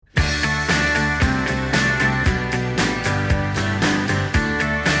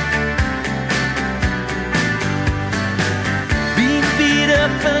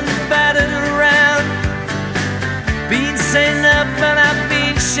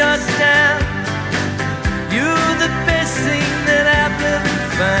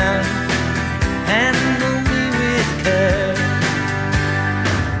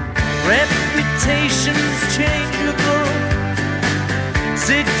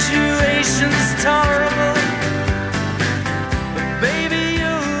situation's tolerable, but baby,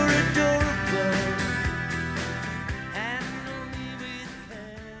 you're adorable, handle me with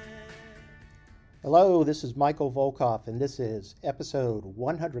care. Hello, this is Michael Volkov, and this is episode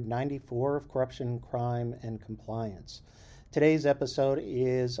 194 of Corruption, Crime, and Compliance. Today's episode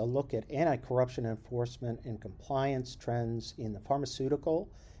is a look at anti-corruption enforcement and compliance trends in the pharmaceutical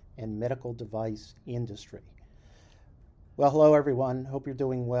and medical device industry. Well, hello everyone. Hope you're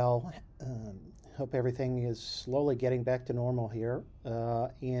doing well. Hope everything is slowly getting back to normal here,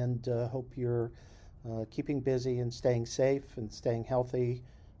 and hope you're keeping busy and staying safe and staying healthy,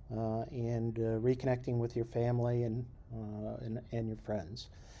 and reconnecting with your family and your friends.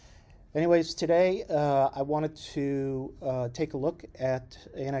 Anyways, today I wanted to take a look at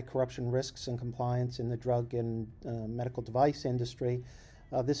anti-corruption risks and compliance in the drug and medical device industry.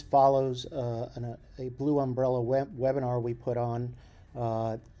 This follows a Blue Umbrella webinar we put on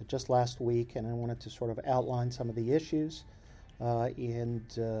just last week, and I wanted to sort of outline some of the issues and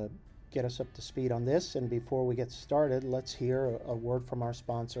get us up to speed on this. And before we get started, let's hear a word from our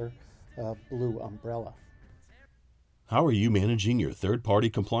sponsor, Blue Umbrella. How are you managing your third-party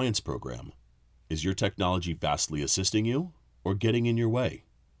compliance program? Is your technology vastly assisting you or getting in your way?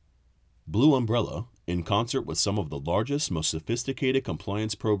 Blue Umbrella, in concert with some of the largest, most sophisticated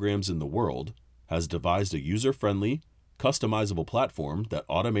compliance programs in the world, has devised a user-friendly, customizable platform that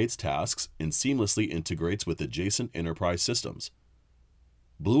automates tasks and seamlessly integrates with adjacent enterprise systems.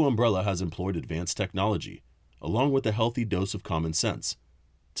 Blue Umbrella has employed advanced technology, along with a healthy dose of common sense,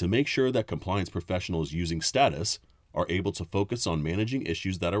 to make sure that compliance professionals using Status are able to focus on managing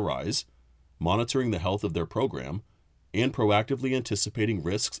issues that arise, monitoring the health of their program, and proactively anticipating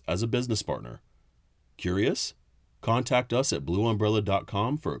risks as a business partner. Curious? Contact us at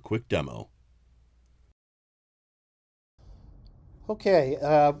blueumbrella.com for a quick demo. Okay,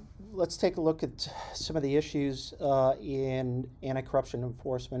 let's take a look at some of the issues in anti-corruption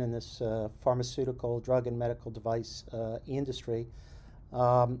enforcement in this pharmaceutical, drug, and medical device industry.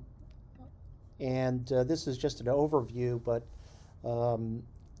 This is just an overview, but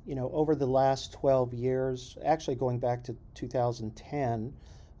over the last 12 years, actually going back to 2010,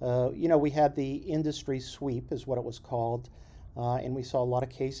 we had the industry sweep, is what it was called, and we saw a lot of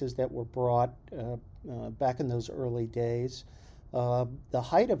cases that were brought back in those early days. The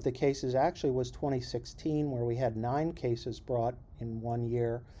height of the cases actually was 2016, where we had 9 cases brought in 1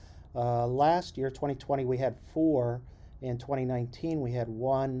 year. Last year, 2020, we had 4. In 2019, we had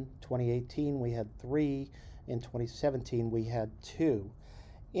 1. 2018, we had 3. In 2017, we had 2.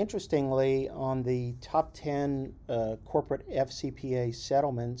 Interestingly, on the top 10 corporate FCPA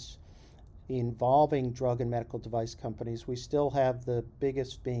settlements involving drug and medical device companies, we still have the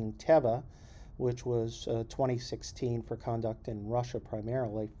biggest being Teva, which was 2016 for conduct in Russia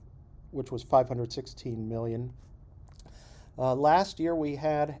primarily, which was $516 million. Last year we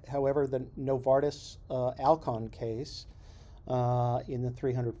had, however, the Novartis Alcon case in the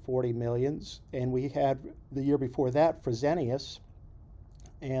 $340 millions, and we had the year before that Fresenius,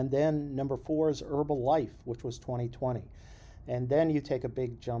 and then number 4 is Herbalife, which was 2020. And then you take a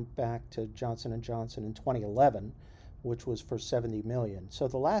big jump back to Johnson & Johnson in 2011, which was for $70 million. So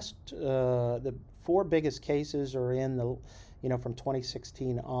the 4 biggest cases are in the, from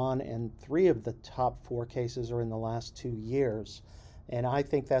 2016 on, and 3 of the top 4 cases are in the last 2 years. And I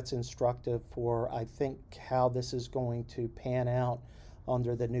think that's instructive for, how this is going to pan out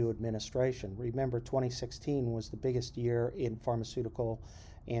under the new administration. Remember, 2016 was the biggest year in pharmaceutical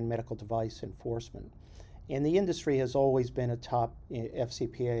and medical device enforcement. And the industry has always been a top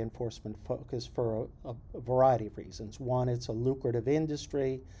FCPA enforcement focus for a variety of reasons. One, it's a lucrative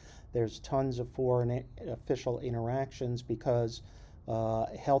industry. There's tons of foreign official interactions because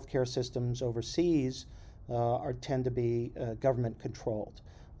healthcare systems overseas tend to be government controlled.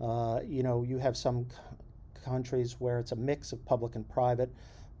 You have some countries where it's a mix of public and private,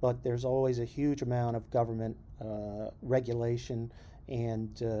 but there's always a huge amount of government regulation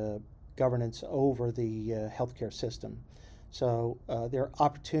and governance over the healthcare system. So there are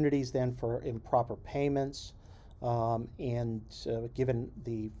opportunities then for improper payments, and given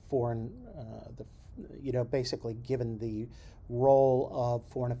the foreign, basically given the role of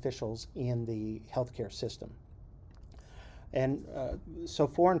foreign officials in the healthcare system. And so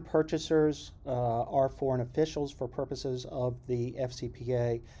foreign purchasers are foreign officials for purposes of the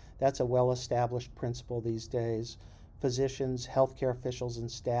FCPA. That's a well-established principle these days. Physicians, healthcare officials, and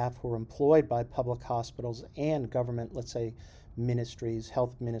staff who are employed by public hospitals and government, let's say ministries,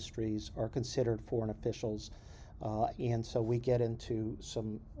 health ministries, are considered foreign officials. And so we get into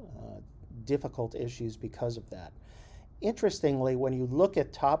some difficult issues because of that. Interestingly, when you look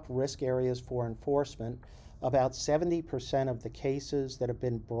at top risk areas for enforcement, about 70% of the cases that have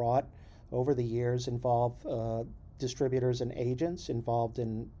been brought over the years involve distributors and agents involved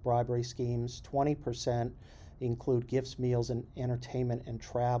in bribery schemes. 20% include gifts, meals, and entertainment and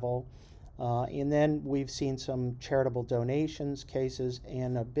travel. And then we've seen some charitable donations cases,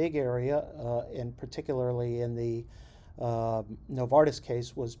 and a big area, and particularly in the Novartis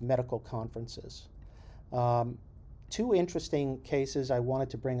case, was medical conferences. Two interesting cases I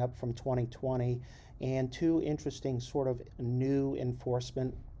wanted to bring up from 2020, and two interesting sort of new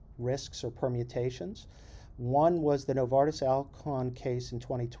enforcement risks or permutations. One was the Novartis Alcon case in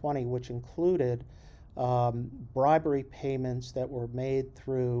 2020, which included bribery payments that were made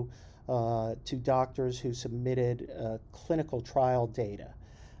through to doctors who submitted clinical trial data.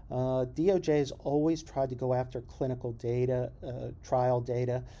 DOJ has always tried to go after clinical data, trial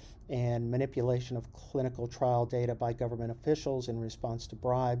data, and manipulation of clinical trial data by government officials in response to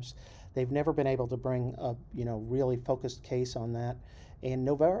bribes. They've never been able to bring a really focused case on that. And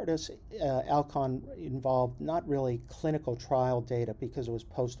Novartis Alcon involved not really clinical trial data because it was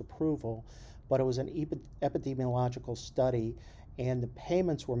post-approval, but it was an epidemiological study, and the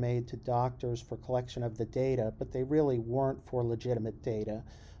payments were made to doctors for collection of the data, but they really weren't for legitimate data.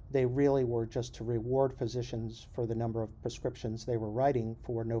 They really were just to reward physicians for the number of prescriptions they were writing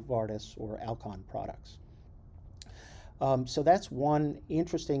for Novartis or Alcon products. So that's one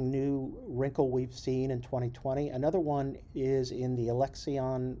interesting new wrinkle we've seen in 2020. Another one is in the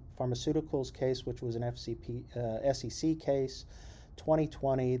Alexion Pharmaceuticals case, which was an SEC case.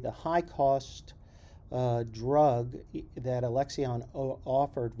 2020, the high-cost drug that Alexion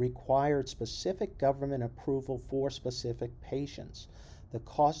offered required specific government approval for specific patients. The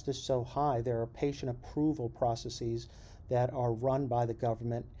cost is so high, there are patient approval processes that are run by the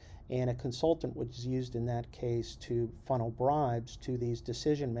government, and a consultant was used in that case to funnel bribes to these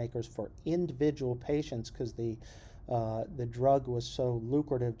decision makers for individual patients because the drug was so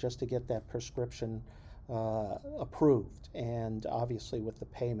lucrative just to get that prescription approved, and obviously with the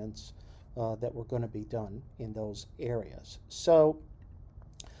payments that were going to be done in those areas. So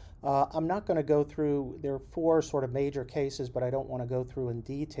I'm not going to go through, there are four sort of major cases, but I don't want to go through in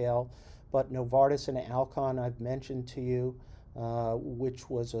detail. But Novartis and Alcon I've mentioned to you, which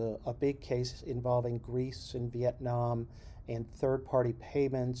was a big case involving Greece and Vietnam and third-party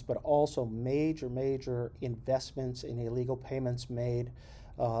payments, but also major investments in illegal payments made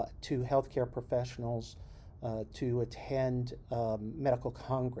to healthcare professionals to attend medical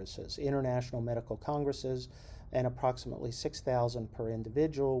congresses, international medical congresses, and approximately $6,000 per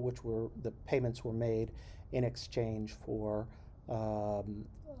individual, which were the payments were made in exchange for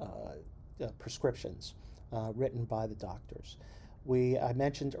prescriptions written by the doctors. I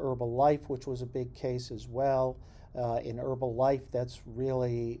mentioned Herbalife, which was a big case as well. In Herbalife, that's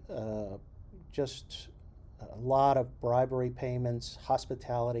really just a lot of bribery payments,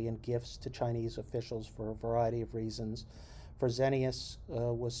 hospitality, and gifts to Chinese officials for a variety of reasons. Fresenius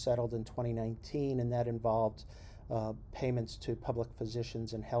was settled in 2019, and that involved payments to public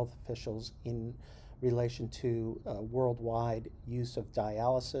physicians and health officials in relation to worldwide use of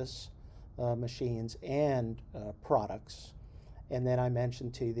dialysis machines and products. And then I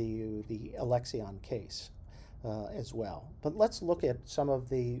mentioned to the Alexion case as well. But let's look at some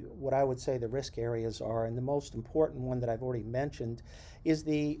of what I would say the risk areas are, and the most important one that I've already mentioned is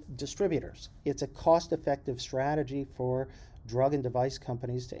the distributors. It's a cost-effective strategy for drug and device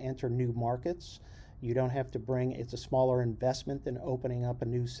companies to enter new markets. You don't have to it's a smaller investment than opening up a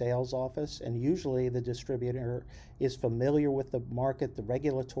new sales office, and usually the distributor is familiar with the market, the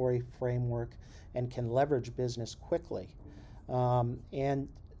regulatory framework, and can leverage business quickly. And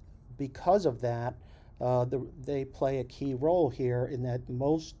because of that, they play a key role here in that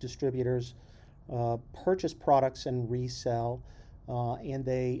most distributors purchase products and resell,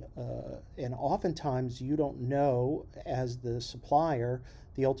 and oftentimes you don't know as the supplier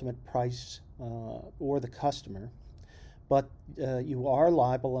the ultimate price or the customer, but you are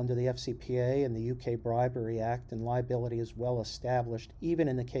liable under the FCPA and the UK Bribery Act, and liability is well established even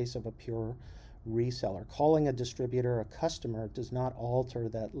in the case of a pure reseller. Calling a distributor a customer does not alter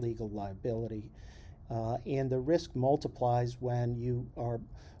that legal liability. And the risk multiplies when you are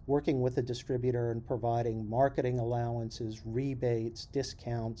working with a distributor and providing marketing allowances, rebates,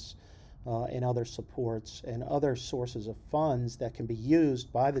 discounts, and other supports and other sources of funds that can be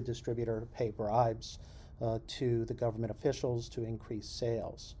used by the distributor to pay bribes to the government officials to increase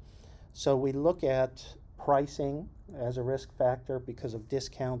sales. So we look at pricing as a risk factor because of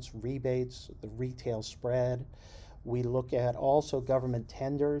discounts, rebates, the retail spread. We look at also government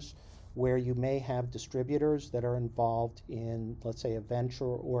tenders. where you may have distributors that are involved in, let's say, a venture,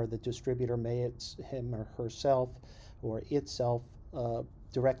 or the distributor may him or herself or itself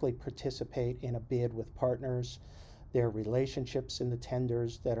directly participate in a bid with partners. There are relationships in the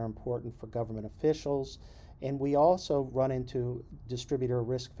tenders that are important for government officials. And we also run into distributor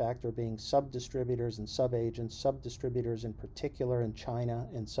risk factor being sub-distributors and sub-agents. Sub-distributors in particular in China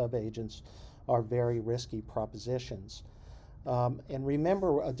and sub-agents are very risky propositions. And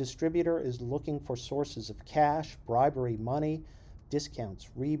remember, a distributor is looking for sources of cash, bribery money, discounts,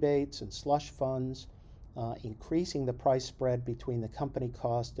 rebates, and slush funds, increasing the price spread between the company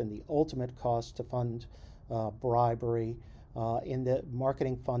cost and the ultimate cost to fund bribery. In the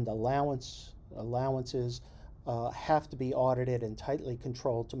marketing fund allowances have to be audited and tightly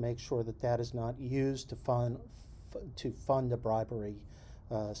controlled to make sure that that is not used to fund a bribery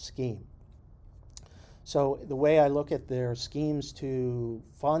scheme. So the way I look at their schemes to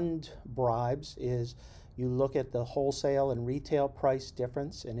fund bribes is you look at the wholesale and retail price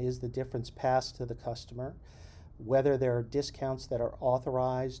difference, and is the difference passed to the customer, whether there are discounts that are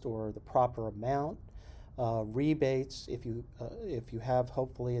authorized or the proper amount, rebates, if you have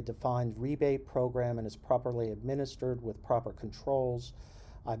hopefully a defined rebate program and is properly administered with proper controls.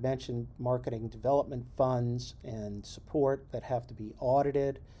 I mentioned marketing development funds and support that have to be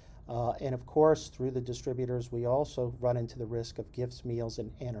audited. And of course, through the distributors, we also run into the risk of gifts, meals,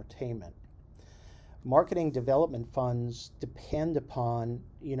 and entertainment. Marketing development funds depend upon,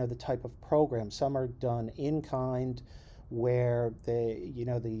 the type of program. Some are done in kind, where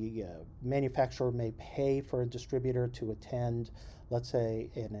the manufacturer may pay for a distributor to attend, let's say,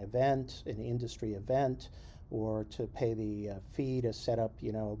 an event, an industry event, or to pay the fee to set up,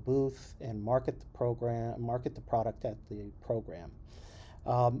 a booth and market the product at the program.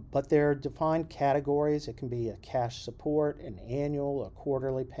 But there are defined categories. It can be a cash support, an annual, a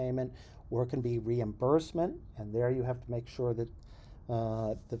quarterly payment, or it can be reimbursement. And there you have to make sure that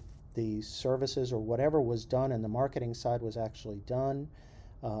the services or whatever was done in the marketing side was actually done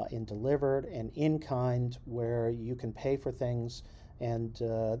and delivered, and in kind, where you can pay for things and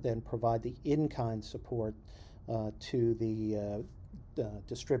then provide the in-kind support to the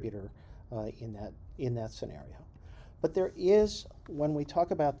distributor in that scenario. But there is, when we talk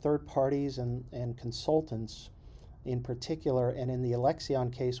about third parties and consultants in particular, and in the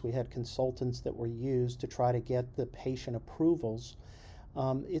Alexion case, we had consultants that were used to try to get the patient approvals.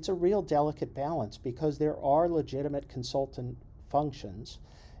 It's a real delicate balance, because there are legitimate consultant functions,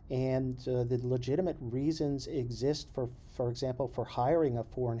 and the legitimate reasons exist for example, for hiring a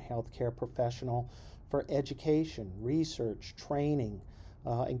foreign healthcare professional for education, research, training,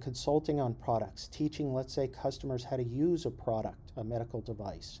 and consulting on products, teaching, let's say, customers how to use a product, a medical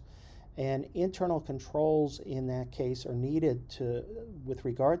device. And internal controls in that case are needed with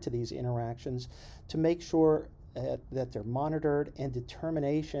regard to these interactions, to make sure that they're monitored, and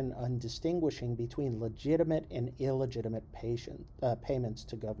determination on distinguishing between legitimate and illegitimate payments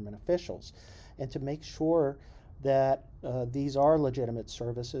to government officials. And to make sure that these are legitimate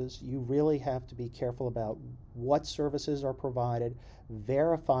services, you really have to be careful about what services are provided,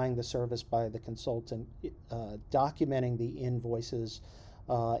 verifying the service by the consultant, documenting the invoices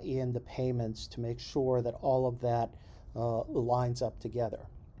and the payments to make sure that all of that lines up together.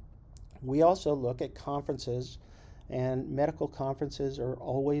 We also look at conferences, and medical conferences are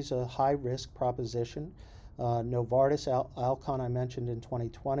always a high-risk proposition. Novartis, Alcon I mentioned in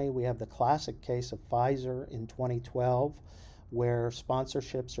 2020. We have the classic case of Pfizer in 2012, where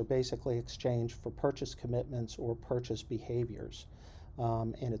sponsorships are basically exchanged for purchase commitments or purchase behaviors.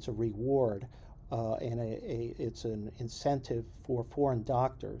 And it's a reward and it's an incentive for foreign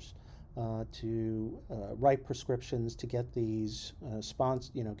doctors to write prescriptions to get these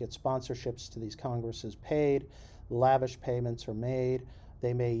get sponsorships to these congresses paid. Lavish payments are made.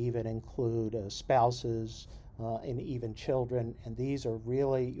 They may even include spouses and even children. And these are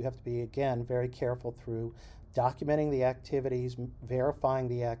really, you have to be, again, very careful through documenting the activities, verifying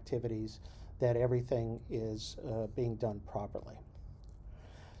the activities, that everything is being done properly.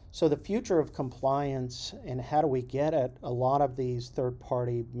 So the future of compliance, and how do we get at a lot of these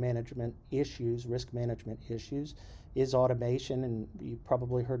third-party management issues, risk management issues, is automation. And you've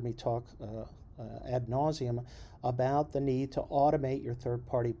probably heard me talk ad nauseum about the need to automate your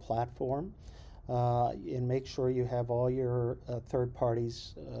third-party platform and make sure you have all your third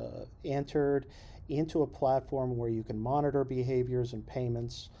parties entered into a platform where you can monitor behaviors and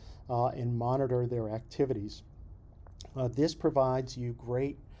payments and monitor their activities. This provides you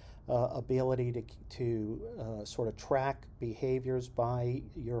great ability to sort of track behaviors by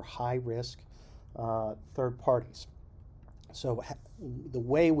your high-risk third parties. So the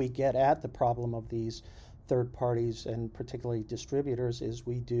way we get at the problem of these third parties and particularly distributors is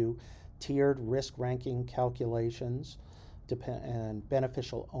we do tiered risk ranking calculations and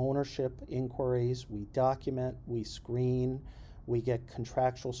beneficial ownership inquiries. We document, we screen, we get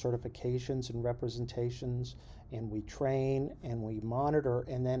contractual certifications and representations, and we train and we monitor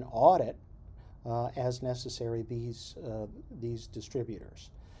and then audit as necessary these distributors.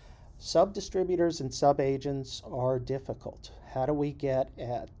 Sub-distributors and sub-agents are difficult. How do we get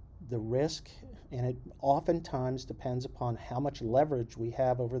at the risk? And it oftentimes depends upon how much leverage we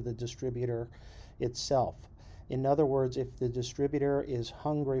have over the distributor itself. In other words, if the distributor is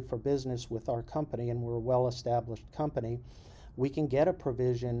hungry for business with our company and we're a well-established company, we can get a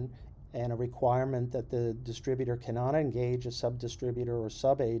provision and a requirement that the distributor cannot engage a sub-distributor or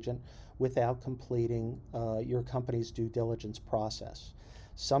sub-agent without completing your company's due diligence process.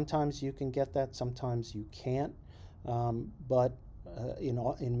 Sometimes you can get that, sometimes you can't, but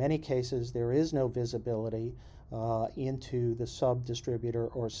in many cases there is no visibility into the sub-distributor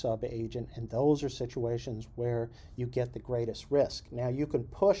or sub-agent, and those are situations where you get the greatest risk. Now you can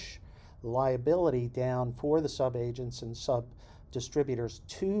push liability down for the sub-agents and sub-distributors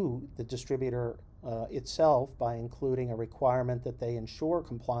to the distributor itself by including a requirement that they ensure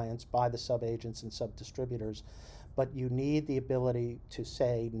compliance by the sub-agents and sub-distributors, but you need the ability to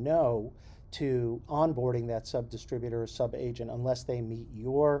say no to onboarding that sub-distributor or sub-agent unless they meet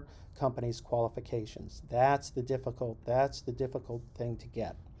your company's qualifications. That's the difficult thing to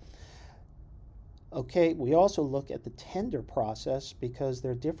get. Okay, we also look at the tender process because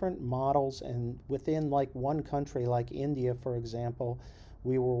there are different models, and within like one country like India, for example,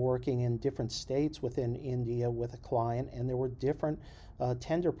 we were working in different states within India with a client, and there were different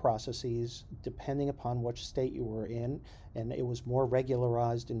tender processes depending upon which state you were in, and it was more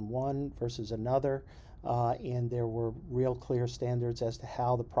regularized in one versus another, and there were real clear standards as to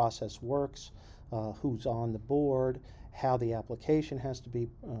how the process works, who's on the board, how the application has to be,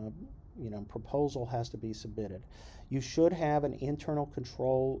 proposal has to be submitted. You should have an internal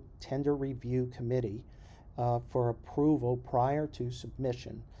control tender review committee for approval prior to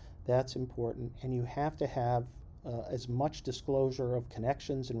submission. That's important, and you have to have as much disclosure of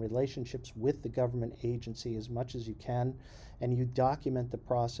connections and relationships with the government agency as much as you can, and you document the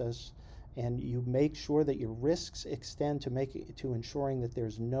process, and you make sure that your risks extend to ensuring that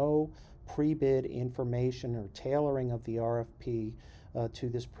there's no pre-bid information or tailoring of the RFP to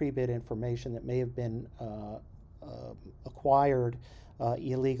this pre-bid information that may have been acquired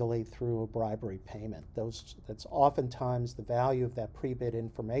illegally through a bribery payment. That's oftentimes the value of that pre-bid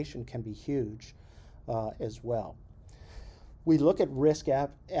information can be huge as well. We look at risk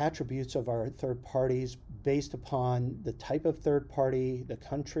attributes of our third parties based upon the type of third party, the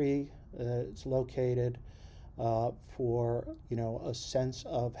country it's located, for a sense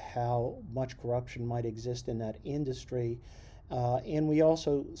of how much corruption might exist in that industry. And we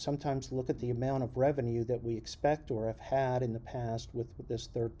also sometimes look at the amount of revenue that we expect or have had in the past with this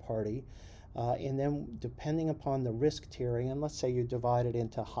third party. And then depending upon the risk tiering, and let's say you divide it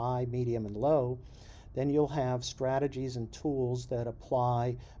into high, medium, and low, then you'll have strategies and tools that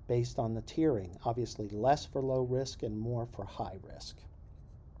apply based on the tiering. Obviously less for low risk and more for high risk.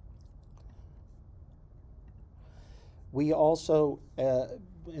 We also,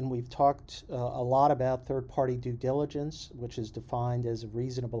 and we've talked a lot about third-party due diligence, which is defined as a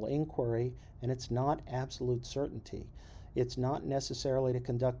reasonable inquiry, and it's not absolute certainty. It's not necessarily to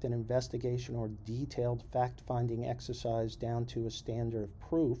conduct an investigation or detailed fact-finding exercise down to a standard of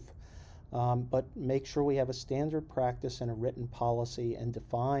proof, but make sure we have a standard practice and a written policy and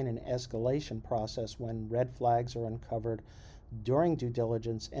define an escalation process when red flags are uncovered during due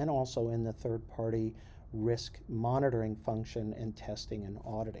diligence and also in the third-party risk monitoring function and testing and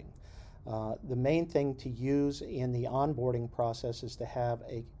auditing. The main thing to use in the onboarding process is to have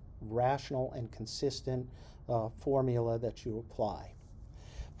a rational and consistent formula that you apply.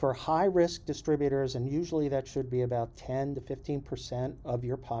 For high-risk distributors, and usually that should be about 10 to 15% of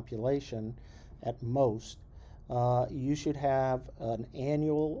your population at most, you should have an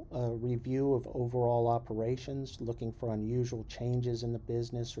annual review of overall operations, looking for unusual changes in the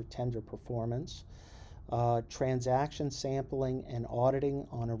business or tender performance. Transaction sampling and auditing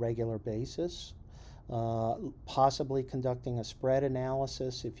on a regular basis, possibly conducting a spread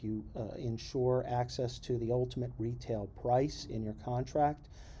analysis if you ensure access to the ultimate retail price in your contract.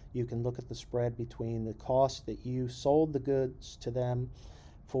 You can look at the spread between the cost that you sold the goods to them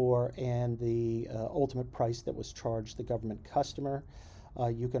for and the ultimate price that was charged the government customer.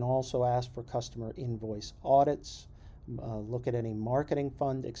 You can also ask for customer invoice audits. Look at any marketing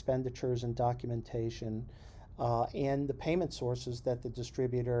fund expenditures and documentation. and the payment sources that the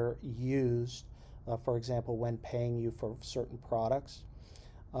distributor used, for example, when paying you for certain products.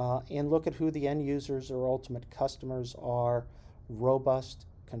 And look at who the end users or ultimate customers are, robust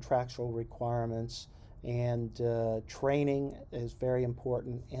contractual requirements, and training is very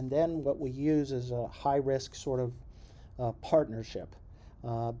important. And then what we use is a high-risk sort of partnership,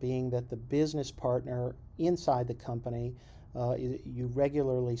 being that the business partner inside the company, you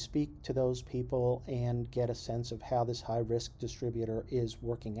regularly speak to those people and get a sense of how this high-risk distributor is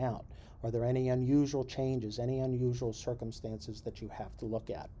working out. Are there any unusual changes, any unusual circumstances that you have to look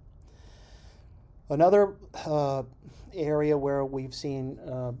at? Another area where we've seen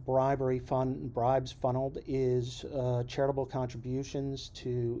bribes funneled is charitable contributions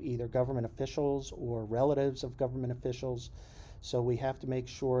to either government officials or relatives of government officials. So we have to make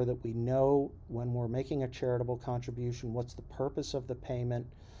sure that we know when we're making a charitable contribution, what's the purpose of the payment?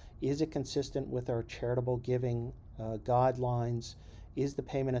 Is it consistent with our charitable giving guidelines? Is the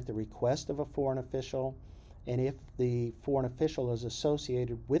payment at the request of a foreign official? And if the foreign official is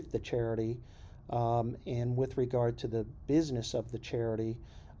associated with the charity, and with regard to the business of the charity,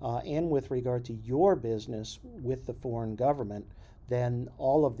 and with regard to your business with the foreign government, then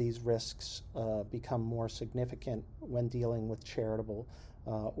all of these risks become more significant when dealing with charitable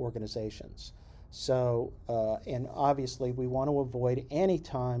organizations. So, and obviously we want to avoid any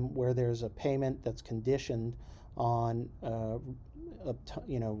time where there's a payment that's conditioned on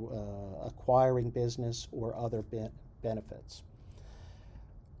acquiring business or other benefits.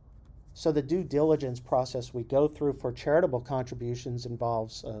 So the due diligence process we go through for charitable contributions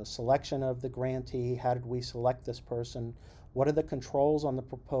involves selection of the grantee. How did we select this person? What are the controls on the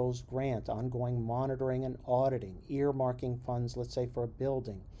proposed grant? Ongoing monitoring and auditing, earmarking funds, let's say for a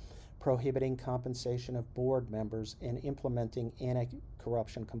building, prohibiting compensation of board members, and implementing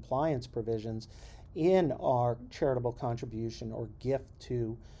anti-corruption compliance provisions in our charitable contribution or gift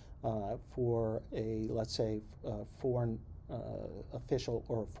to for a, let's say, foreign official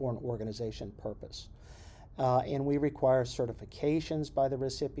or foreign organization purpose. And we require certifications by the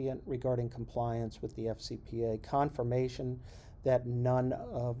recipient regarding compliance with the FCPA, confirmation that none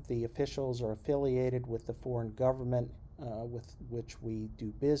of the officials are affiliated with the foreign government with which we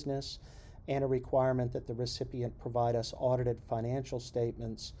do business, and a requirement that the recipient provide us audited financial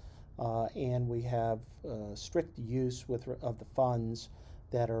statements, and we have strict use of the funds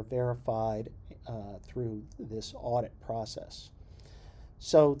that are verified through this audit process.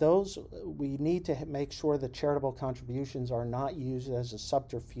 So we need to make sure that charitable contributions are not used as a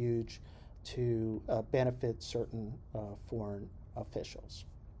subterfuge to benefit certain foreign officials.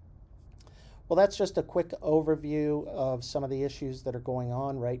 Well, that's just a quick overview of some of the issues that are going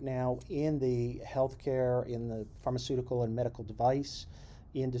on right now in the healthcare, in the pharmaceutical and medical device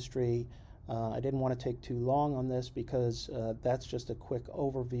industry. I didn't want to take too long on this because that's just a quick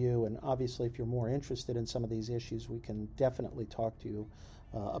overview, and obviously if you're more interested in some of these issues, we can definitely talk to you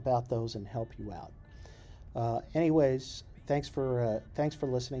about those and help you out. Anyways, thanks for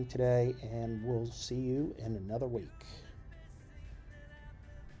listening today, and we'll see you in another week.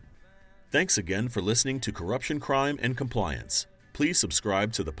 Thanks again for listening to Corruption, Crime, and Compliance. Please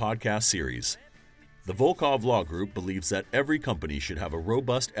subscribe to the podcast series. The Volkov Law Group believes that every company should have a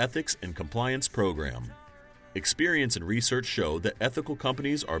robust ethics and compliance program. Experience and research show that ethical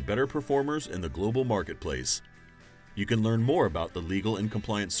companies are better performers in the global marketplace. You can learn more about the legal and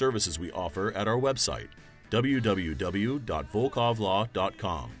compliance services we offer at our website,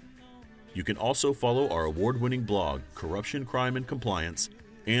 www.volkovlaw.com. You can also follow our award-winning blog, Corruption, Crime, and Compliance,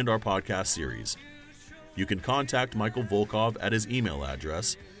 and our podcast series. You can contact Michael Volkov at his email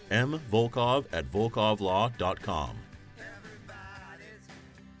address, mvolkov@volkovlaw.com. Everybody's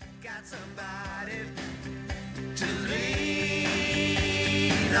got somebody to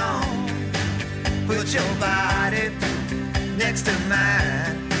lean on. Put your body next to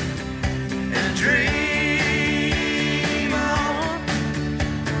mine and dream on.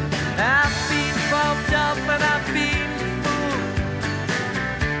 I've been bumped up and I've been fooled.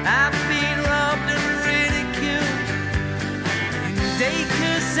 I've been robbed and ridiculed in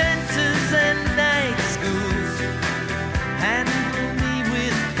daycare centers and night schools. Handle me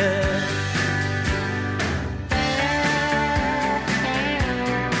with care.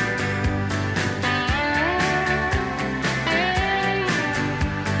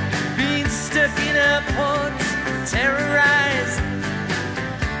 Being stuck in airports, terrorized,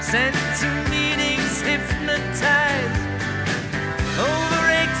 sent to meetings, hypnotized,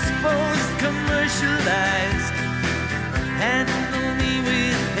 overexposed, commercialized. Handle me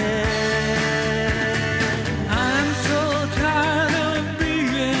with care. I'm so tired of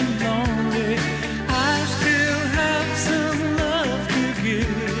being lonely. I still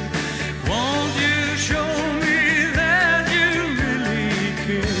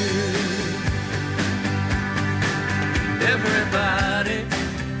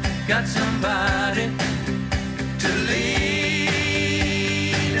got somebody